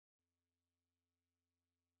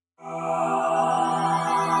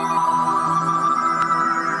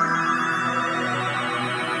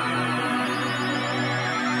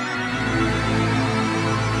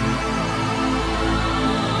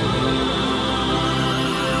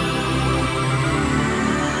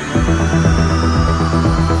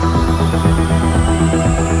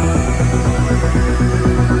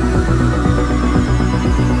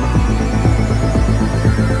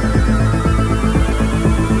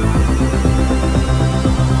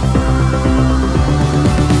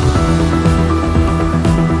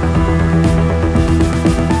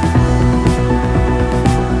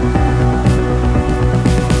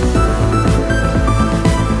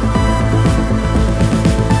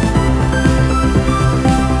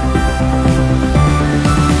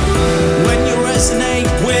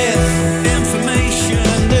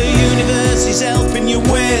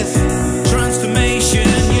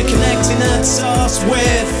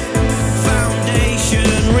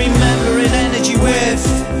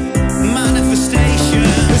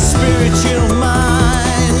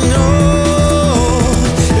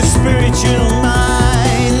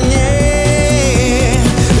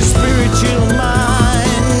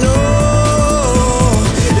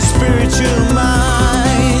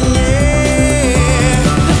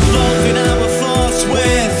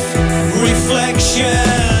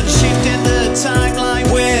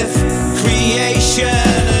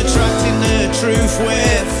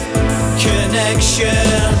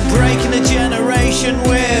Breaking a generation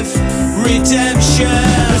with redemption.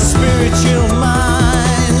 A spiritual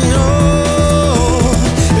mind, oh,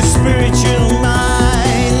 a spiritual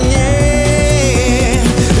mind, yeah.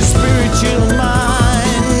 A spiritual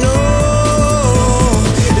mind, oh,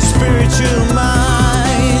 a spiritual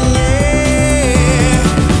mind, yeah.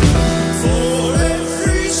 For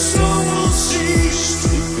every soul will cease to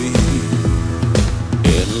be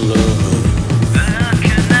in love.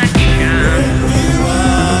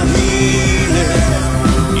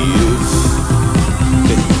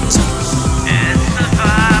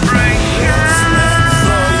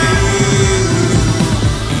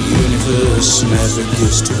 Never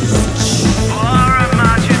gives too much for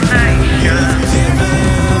imagination.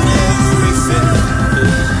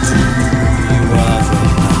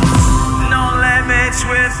 No limits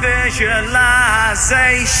with visualization.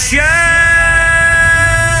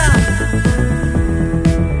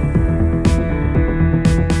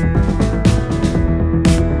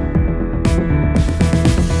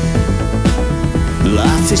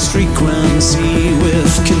 Life is frequency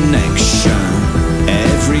with connection.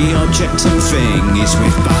 Every object and thing is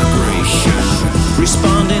with vibration,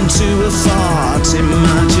 responding to a thought,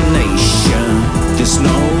 imagination. There's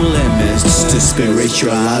no limits to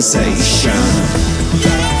spiritualization.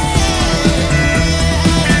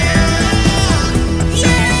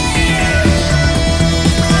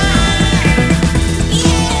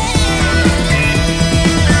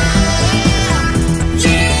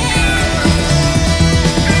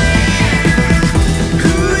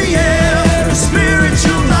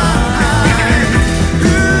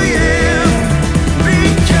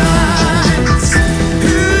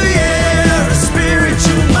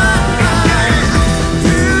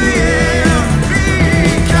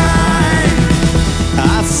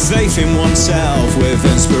 In oneself with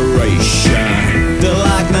inspiration. The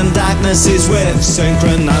light and darkness is with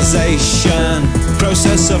synchronization.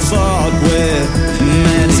 Process of thought with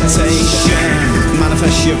meditation.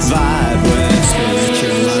 Manifest your vibe with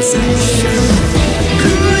spiritualization.